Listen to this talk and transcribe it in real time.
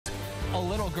A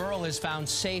little girl is found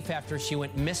safe after she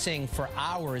went missing for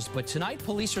hours, but tonight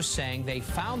police are saying they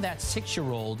found that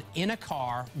 6-year-old in a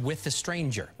car with a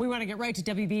stranger. We want to get right to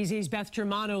WBZ's Beth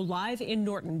Germano live in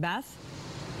Norton. Beth?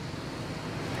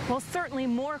 Well, certainly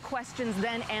more questions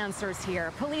than answers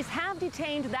here. Police have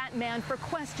detained that man for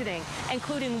questioning,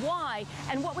 including why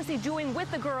and what was he doing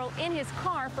with the girl in his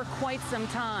car for quite some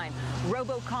time.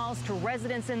 Robocalls to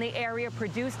residents in the area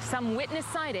produced some witness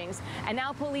sightings, and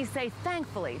now police say,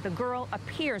 thankfully, the girl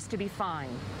appears to be fine.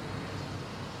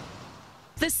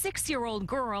 The 6-year-old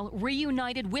girl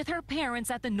reunited with her parents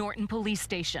at the Norton police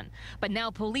station. But now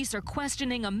police are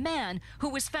questioning a man who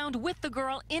was found with the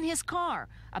girl in his car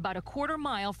about a quarter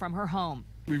mile from her home.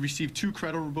 We received two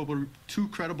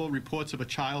credible reports of a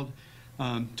child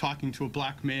talking to a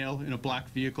black male in a black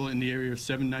vehicle in the area of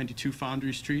 792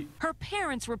 Foundry Street. Her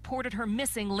parents reported her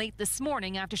missing late this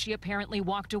morning after she apparently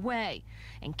walked away,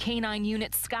 and canine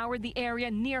units scoured the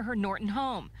area near her Norton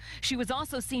home. She was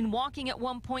also seen walking at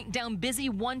one point down busy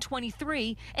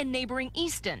 123 in neighboring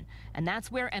Easton, and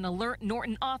that's where an alert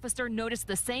Norton officer noticed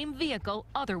the same vehicle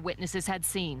other witnesses had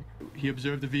seen. He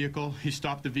observed the vehicle, he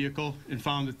stopped the vehicle, and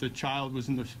found that the child was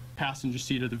in the passenger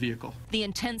seat of the vehicle. The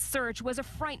intense search was a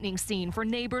frightening scene for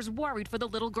neighbors worried for the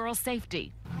little girl's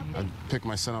safety. I picked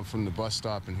my son up from the bus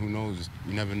stop, and who knows,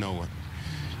 you never know what.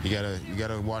 You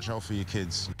gotta watch out for your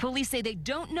kids. Police say they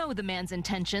don't know the man's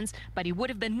intentions, but he would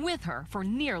have been with her for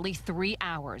nearly 3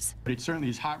 hours. But it certainly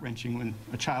is heart-wrenching when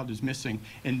a child is missing,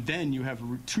 and then you have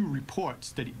two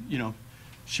reports that, you know,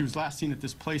 she was last seen at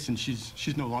this place and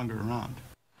she's no longer around.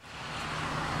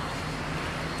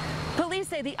 Police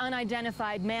say the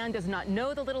unidentified man does not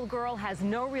know the little girl, has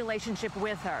no relationship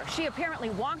with her. She apparently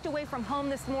walked away from home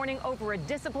this morning over a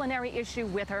disciplinary issue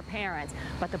with her parents.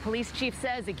 But the police chief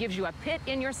says it gives you a pit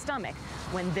in your stomach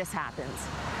when this happens.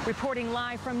 Reporting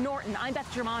live from Norton, I'm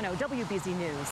Beth Germano, WBZ News.